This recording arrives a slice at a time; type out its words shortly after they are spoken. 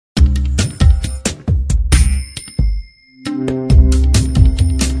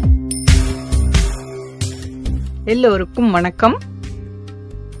எல்லோருக்கும் வணக்கம்.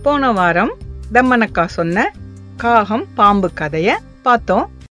 போன வாரம் தமனக்கா சொன்ன காகம் பாம்பு கதைய பார்த்தோம்.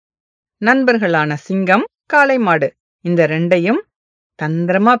 நண்பர்களான சிங்கம், காளை மாடு இந்த ரெண்டையும்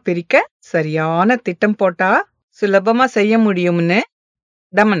தந்திரமா பிரிக்க சரியான திட்டம் போட்டா சுலபமா செய்ய முடியும்னு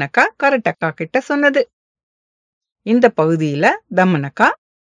தமனக்கா கரட்டக்கா கிட்ட சொன்னது. இந்த பகுதியில தமனக்கா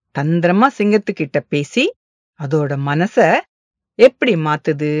தந்திரமா சிங்கத்துக்கிட்ட பேசி அதோட மனச எப்படி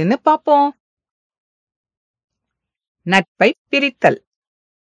மாத்துதுன்னு பாப்போம். நட்பை பிரித்தல்.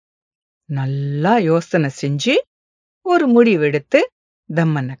 நல்லா யோசனை செஞ்சு ஒரு முடிவெடுத்து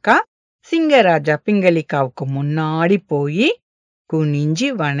தமனக்கா சிங்கராஜா பிங்கலிக்காவுக்கு முன்னாடி போய் குனிஞ்சி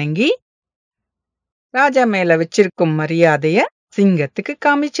வணங்கி ராஜா மேல வச்சிருக்கும் மரியாதைய சிங்கத்துக்கு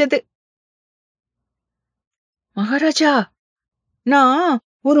காமிச்சது. மகாராஜா, நான்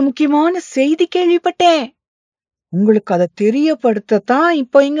ஒரு முக்கியமான செய்தி கேள்விப்பட்டேன். உங்களுக்கு அதை தெரியப்படுத்தத்தான்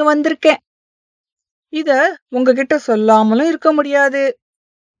இப்போ இங்க வந்திருக்கேன். இத உங்ககிட்ட சொல்லாமலும் இருக்க முடியாது.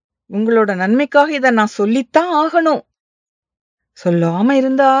 உங்களோட நன்மைக்காக இத நான் சொல்லித்தான் ஆகணும். சொல்லாம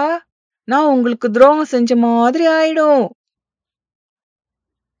இருந்தா நான் உங்களுக்கு துரோகம் செஞ்ச மாதிரி ஆயிடும்.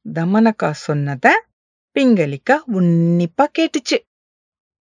 தமனக்கா சொன்னத பிங்கலிக்கா உன்னிப்பா கேட்டுச்சு.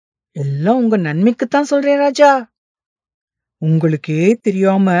 எல்லாம் உங்க நன்மைக்குத்தான் சொல்றேன் ராஜா. உங்களுக்கே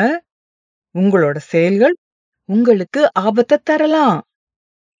தெரியாம உங்களோட செயல்கள் உங்களுக்கு ஆபத்தை தரலாம்.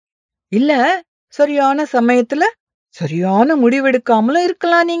 இல்ல சரியான சமயத்துல சரியான முடிவெடுக்காமலும்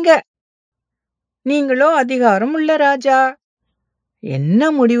இருக்கலாம். நீங்களோ அதிகாரம் உள்ள ராஜா. என்ன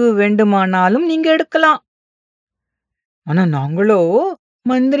முடிவு வேண்டுமானாலும் நீங்க எடுக்கலாம். ஆனா நாங்களோ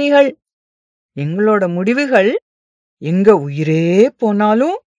மந்திரிகள். எங்களோட முடிவுகள் எங்க உயிரே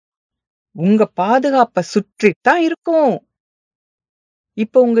போனாலும் உங்க பாதுகாப்ப சுற்றித்தான் இருக்கும்.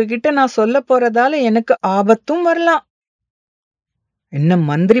 இப்ப உங்ககிட்ட நான் சொல்ல போறதால எனக்கு ஆபத்தும் வரலாம். என்ன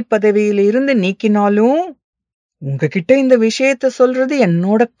மந்திரி பதவியில இருந்து நீக்கினாலும் உங்ககிட்ட இந்த விஷயத்த சொல்றது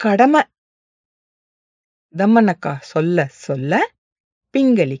என்னோட கடமை. தமனக்கா சொல்ல சொல்ல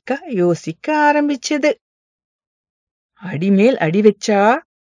பிங்கலிக்கா யோசிக்க ஆரம்பிச்சது. அடிமேல் அடி வச்சா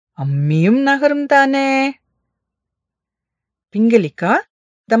அம்மியும் நகரும் தானே. பிங்கலிக்கா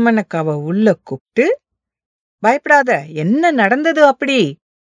தமனக்காவை உள்ள கூப்பிட்டு, பயப்படாத, என்ன நடந்தது அப்படி?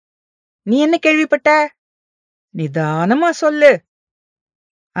 நீ என்ன கேள்விப்பட்ட? நிதானமா சொல்லு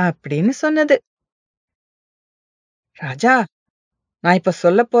அப்படின்னு சொன்னது. ராஜா, நான் இப்ப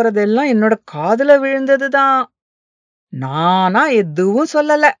சொல்ல போறதெல்லாம் என்னோட காதுல விழுந்ததுதான். நானா எதுவும்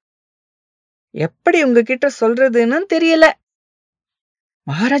சொல்லல. எப்படி உங்ககிட்ட சொல்றதுன்னு தெரியல.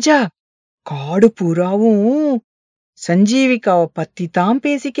 மகாராஜா, காடு பூராவும் சஞ்சீவிகாவை பத்தி தான்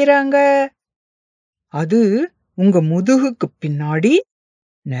பேசிக்கிறாங்க. அது உங்க முதுகுக்கு பின்னாடி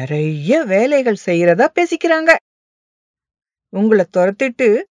நிறைய வேலைகள் செய்யறதா பேசிக்கிறாங்க. உங்களை துரத்திட்டு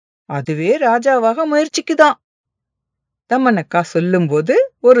அதுவே ராஜாவாக முயற்சிக்குதான். தமனக்கா சொல்லும்போது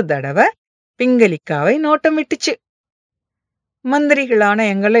ஒரு தடவை பிங்கலிக்காவை நோட்டம் விட்டுச்சு. மந்திரிகளான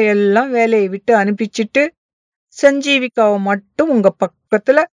எங்களை எல்லாம் வேலையை விட்டு அனுப்பிச்சிட்டு சஞ்சீவிகாவை மட்டும் உங்க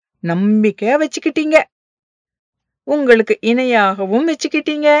பக்கத்துல நம்பிக்கையா வச்சுக்கிட்டீங்க. உங்களுக்கு இணையாகவும்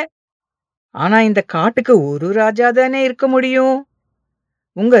வச்சுக்கிட்டீங்க. ஆனா இந்த காட்டுக்கு ஒரு ராஜா தானே இருக்க முடியும்.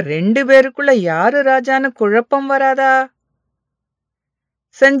 உங்க 2 பேருக்குள்ள யாரு ராஜான்னு குழப்பம் வராதா?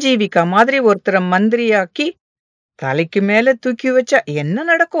 சஞ்சீவிகா மாதிரி ஒருத்தரை மந்திரியாக்கி தலைக்கு மேல தூக்கி வச்சா என்ன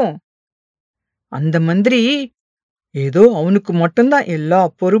நடக்கும்? அந்த மந்திரி ஏதோ அவனுக்கு மட்டும்தான் எல்லா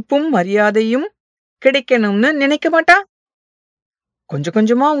பொறுப்பும் மரியாதையும் கிடைக்கணும்னு நினைக்க மாட்டான். கொஞ்சம்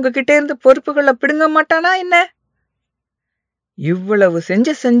கொஞ்சமா உங்ககிட்ட இருந்து பொறுப்புகளை பிடுங்க மாட்டானா என்ன? இவ்வளவு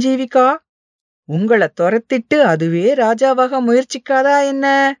செஞ்ச சஞ்சீவிகா உங்களை துரத்திட்டு அதுவே ராஜாவாக முயற்சிக்காதா என்ன?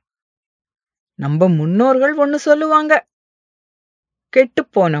 நம்ம முன்னோர்கள் ஒண்ணு சொல்லுவாங்க,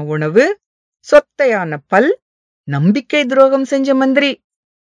 கெட்டுப்போன உணவு, சொத்தையான பல், நம்பிக்கை துரோகம் செஞ்ச மந்திரி,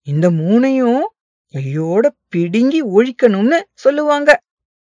 இந்த 3ஐயும் கையோட பிடுங்கி ஒழிக்கணும்னு சொல்லுவாங்க.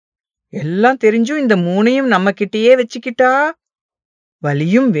 எல்லாம் தெரிஞ்சும் இந்த 3ஐயும் நம்ம கிட்டயே வச்சுக்கிட்டா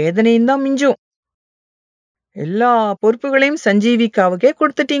வலியும் வேதனையும் தான் மிஞ்சும். எல்லா பொறுப்புகளையும் சஞ்சீவிகாவுக்கே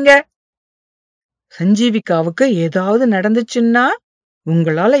கொடுத்துட்டீங்க. சஞ்சீவிகாவுக்கு ஏதாவது நடந்துச்சுன்னா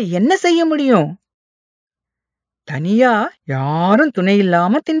உங்களால என்ன செய்ய முடியும்? தனியா யாரும் துணை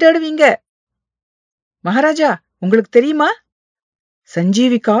இல்லாம திண்டாடுவீங்க. மகாராஜா, உங்களுக்கு தெரியுமா,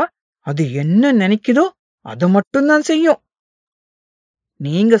 சஞ்சீவிகா அது என்ன நினைக்குதோ அதை மட்டும்தான் செய்யும்.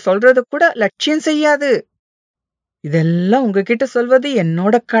 நீங்க சொல்றத கூட லட்சியம் செய்யாது. இதெல்லாம் உங்ககிட்ட சொல்வது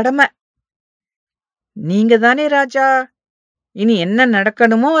என்னோட கடமை. நீங்க தானே ராஜா. இனி என்ன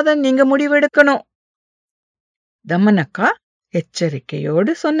நடக்கணுமோ அதை நீங்க முடிவெடுக்கணும். தமனக்கா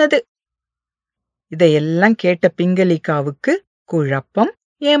எச்சரிக்கையோடு சொன்னது. இதையெல்லாம் கேட்ட பிங்கலிக்காவுக்கு குழப்பம்,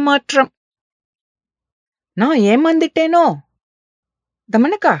 ஏமாற்றம். நான் ஏமாந்துட்டேனோ?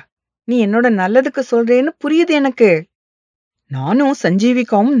 தமனக்கா, நீ என்னோட நல்லதுக்கு சொல்றேன்னு புரியுது எனக்கு. நானும்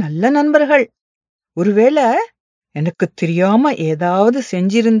சஞ்சீவிகாவும் நல்ல நண்பர்கள். ஒருவேளை எனக்கு தெரியாம ஏதாவது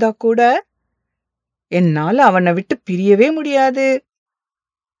செஞ்சிருந்தா கூட என்னால அவனை விட்டு பிரியவே முடியாது.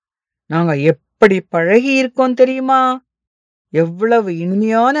 நாங்க எப்படி பழகி இருக்கோம் தெரியுமா? எவ்வளவு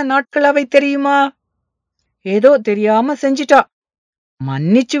இனிமையான நாட்கள் அவை தெரியுமா? ஏதோ தெரியாம செஞ்சிட்டா,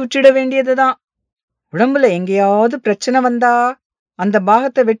 மன்னிச்சு விட்டுட வேண்டியதுதான். உடம்புல எங்கேயாவது பிரச்சனை வந்தா அந்த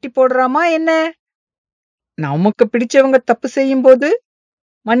பாகத்தை வெட்டி போடுறாமா என்ன? நமக்கு பிடிச்சவங்க தப்பு செய்யும் போது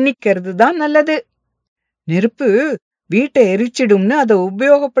மன்னிக்கிறது தான் நல்லது. நெருப்பு வீட்டை எரிச்சிடும்னு அதை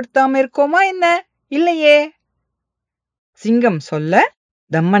உபயோகப்படுத்தாம இருக்கோமா என்ன? இல்லையே. சிங்கம் சொல்ல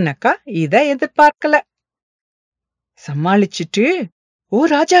தம்மனக்கா இத எதிர்பார்க்கல. சமாளிச்சிட்டு, ஓ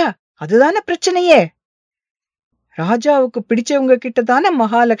ராஜா, அதுதானே பிரச்சனையே. ராஜாவுக்கு பிடிச்சவங்க கிட்ட தானே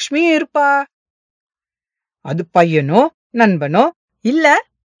மகாலட்சுமியும் இருப்பா. அது பையனோ நண்பனோ இல்ல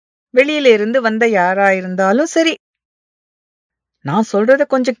வெளியில இருந்து வந்த யாரா இருந்தாலும் சரி. நான் சொல்றத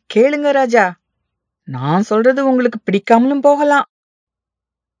கொஞ்சம் கேளுங்க ராஜா. நான் சொல்றது உங்களுக்கு பிடிக்காமலும் போகலாம்.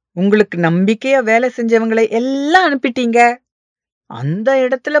 உங்களுக்கு நம்பிக்கையா வேலை செஞ்சவங்களை எல்லாம் அனுப்பிட்டீங்க. அந்த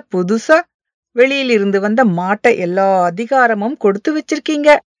இடத்துல புதுசா வெளியில இருந்து வந்த மாட்டை எல்லா அதிகாரமும் கொடுத்து வச்சிருக்கீங்க.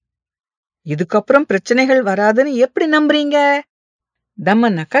 இதுக்கப்புறம் பிரச்சனைகள் வராதுன்னு எப்படி நம்புறீங்க?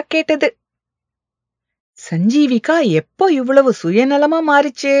 தமனக்கா கேட்டது. சஞ்சீவிகா எப்போ இவ்வளவு சுயநலமா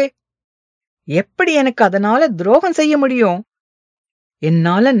மாறிச்சு? எப்படி எனக்கு அதனால துரோகம் செய்ய முடியும்?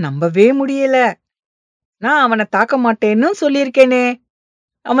 என்னால நம்பவே முடியல. நான் அவனை தாக்க மாட்டேன்னு சொல்லியிருக்கேனே.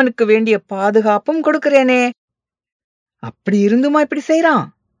 அவனுக்கு வேண்டிய பாதுகாப்பும் கொடுக்கறேனே. அப்படி இருந்துமா இப்படி செய்யறான்?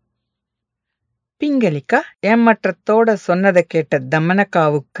 பிங்கலிக்கா ஏமாற்றத்தோட சொன்னதை கேட்ட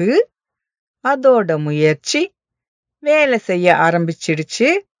தமனக்காவுக்கு அதோட முயற்சி வேலை செய்ய ஆரம்பிச்சிடுச்சு.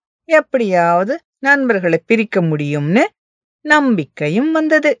 எப்படியாவது நண்பர்களை பிரிக்க முடியும்னு நம்பிக்கையும்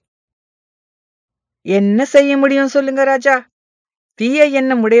வந்தது. என்ன செய்ய முடியும் சொல்லுங்க ராஜா? தீய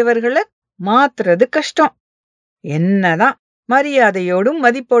எண்ணம் உடையவர்களை மாத்துறது கஷ்டம். என்னதான் மரியாதையோடும்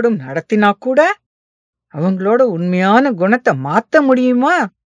மதிப்போடும் நடத்தினா கூட அவங்களோட உண்மையான குணத்தை மாத்த முடியுமா?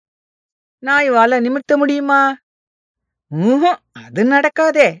 நாய் வால நிமிர்த்த முடியுமா? அது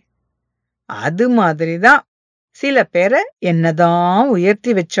நடக்காதே. அது மாதிரிதான் சில பேரை என்னதான்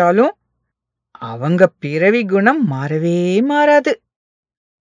உயர்த்தி வச்சாலும் அவங்க பிறவி குணம் மாறவே மாறாது.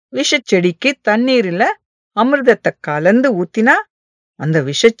 விஷச்செடிக்கு தண்ணீர்ல அமிர்தத்தை கலந்து ஊத்தினா அந்த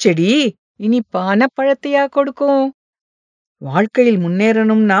விஷச்செடி இனிப்பான பழத்தையா கொடுக்கும். வாழ்க்கையில்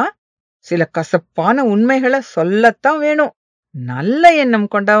முன்னேறணும்னா சில கசப்பான உண்மைகளை சொல்லத்தான் வேணும். நல்ல எண்ணம்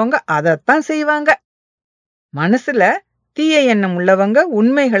கொண்டவங்க அதத்தான் செய்வாங்க. மனசுல தீய எண்ணம் உள்ளவங்க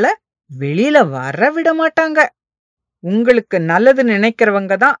உண்மைகளை வெளியில வர விட மாட்டாங்க. உங்களுக்கு நல்லது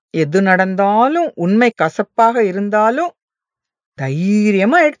நினைக்கிறவங்க தான் எது நடந்தாலும் உண்மை கசப்பாக இருந்தாலும்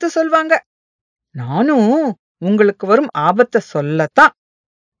தைரியமா எடுத்து சொல்வாங்க. நானும் உங்களுக்கு வரும் ஆபத்தை சொல்லத்தான்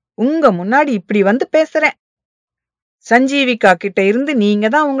உங்க முன்னாடி இப்படி வந்து பேசுறேன். சஞ்சீவிகா கிட்ட இருந்து நீங்க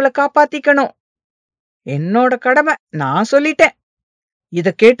தான் உங்களை காப்பாத்திக்கணும். என்னோட கடமை, நான் சொல்லிட்டேன். இத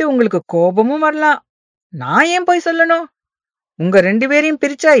கேட்டு உங்களுக்கு கோபமும் வரலாம். நான் ஏன் போய் சொல்லணும்? உங்க 2 பேரையும்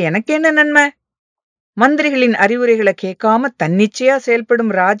பிரிச்சா எனக்கு என்ன நன்மை? மந்திரிகளின் அறிவுரைகளை கேட்காம தன்னிச்சையா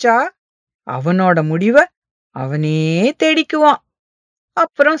செயல்படும் ராஜா அவனோட முடிவை அவனே தேடிக்குவான்.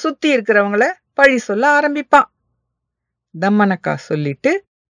 அப்புறம் சுத்தி இருக்கிறவங்கள பழி சொல்ல ஆரம்பிப்பான். தம்மனக்கா சொல்லிட்டு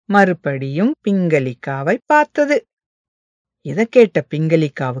மறுபடியும் பிங்கலிக்காவை பார்த்தது. இத கேட்ட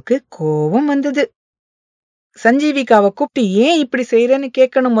பிங்கலிக்காவுக்கு கோபம் வந்தது. சஞ்சீவிகாவை கூப்பிட்டு ஏன் இப்படி செய்யறேன்னு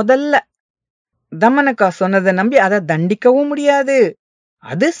கேட்கணும் முதல்ல. தமனக்கா சொன்னதை நம்பி அதை தண்டிக்கவும் முடியாது.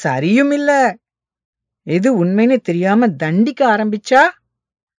 அது சரியும் இல்ல. எது உண்மைன்னு தெரியாம தண்டிக்க ஆரம்பிச்சா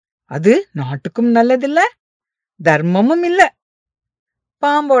அது நாட்டுக்கும் நல்லதில்ல, தர்மமும் இல்ல.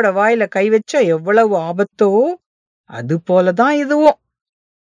 பாம்போட வாயில கை வச்சா எவ்வளவு ஆபத்தோ அது போலதான் இதுவும்.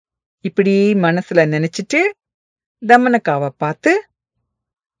 இப்படி மனசுல நினைச்சிட்டு தமனக்காவை பார்த்து,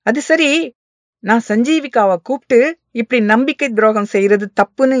 அது சரி, நான் சஞ்சீவிகாவை கூப்பிட்டு இப்படி நம்பிக்கை துரோகம் செய்யறது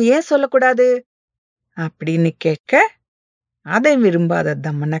தப்புன்னு ஏன் சொல்லக்கூடாது அப்படின்னு கேட்க, அதை விரும்பாத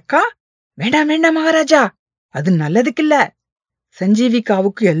தமனக்கா, வேண்டாம் வேண்டாம் மகாராஜா, அது நல்லதுக்கில்ல.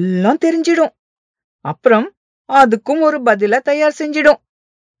 சஞ்சீவிகாவுக்கு எல்லாம் தெரிஞ்சிடும். அப்புறம் அதுக்கும் ஒரு பதில தயார் செஞ்சிடும்.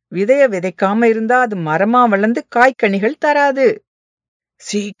 விதைய விதைக்காம இருந்தா அது மரமா வளர்ந்து காய்கனிகள் தராது.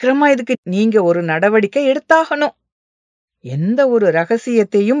 சீக்கிரமா இதுக்கு நீங்க ஒரு நடவடிக்கை எடுத்தாகணும். எந்த ஒரு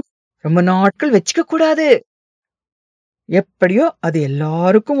ரகசியத்தையும் ரொம்ப நாட்கள் வச்சுக்க கூடாது. எப்படியோ அது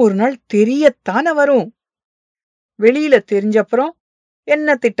எல்லாருக்கும் ஒரு நாள் தெரியத்தானே வரும். வெளியில தெரிஞ்சப்புறம்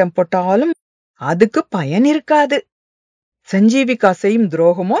என்ன திட்டம் போட்டாலும் அதுக்கு பயன் இருக்காது. சஞ்சீவிகா செய்யும்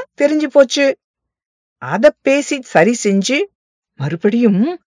துரோகமோ தெரிஞ்சு போச்சு. அத பேசி சரி செஞ்சு மறுபடியும்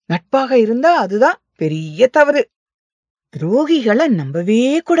நட்பாக இருந்தா அதுதான் பெரிய தவறு. துரோகிகளை நம்பவே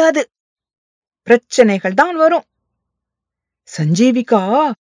கூடாது. பிரச்சனைகள் தான் வரும். சஞ்சீவிகா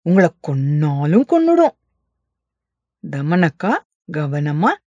உங்களை கொன்னாலும் கொன்னுடும். தமனக்கா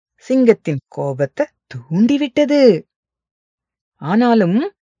கவனமா சிங்கத்தின் கோபத்தை தூண்டிவிட்டது. ஆனாலும்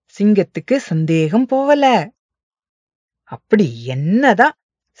சிங்கத்துக்கு சந்தேகம் போகல. அப்படி என்னதான்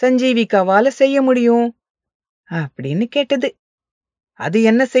சஞ்சீவிகாவால செய்ய முடியும் அப்படின்னு கேட்டது. அது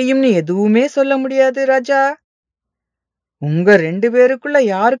என்ன செய்யும்னு எதுவுமே சொல்ல முடியாது ராஜா. உங்க 2 பேருக்குள்ள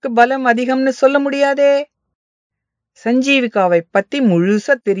யாருக்கு பலம் அதிகம்னு சொல்ல முடியாதே. சஞ்சீவிகாவை பத்தி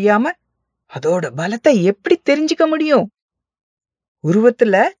முழுசா தெரியாம அதோட பலத்தை எப்படி தெரிஞ்சுக்க முடியும்?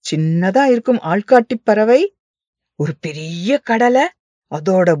 உருவத்துல சின்னதா இருக்கும் ஆள்காட்டி பறவை ஒரு பெரிய கடலை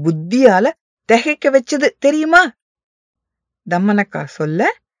அதோட புத்தியால திகைக்க வச்சது தெரியுமா? தமனக்கா சொல்ல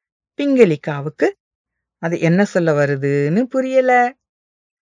பிங்கலிகாவுக்கு அது என்ன சொல்ல வருதுன்னு புரியல.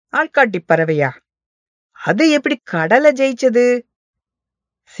 ஆள்காட்டி பறவையா? அது எப்படி கடலை ஜெயிச்சது?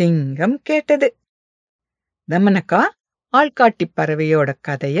 சிங்கம் கேட்டது. தமனக்கா ஆள்காட்டி பறவையோட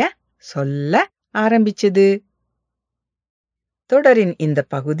கதைய சொல்ல ஆரம்பிச்சது. தொடரின் இந்த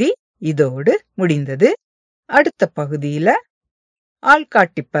பகுதி இதோடு முடிந்தது. அடுத்த பகுதியில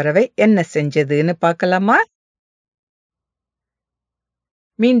ஆள்காட்டி பறவை என்ன செஞ்சதுன்னு பார்க்கலாமா?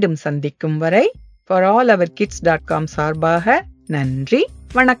 மீண்டும் சந்திக்கும் வரை forallOurKids.com சார்பாக நன்றி,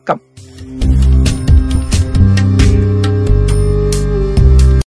 வணக்கம்.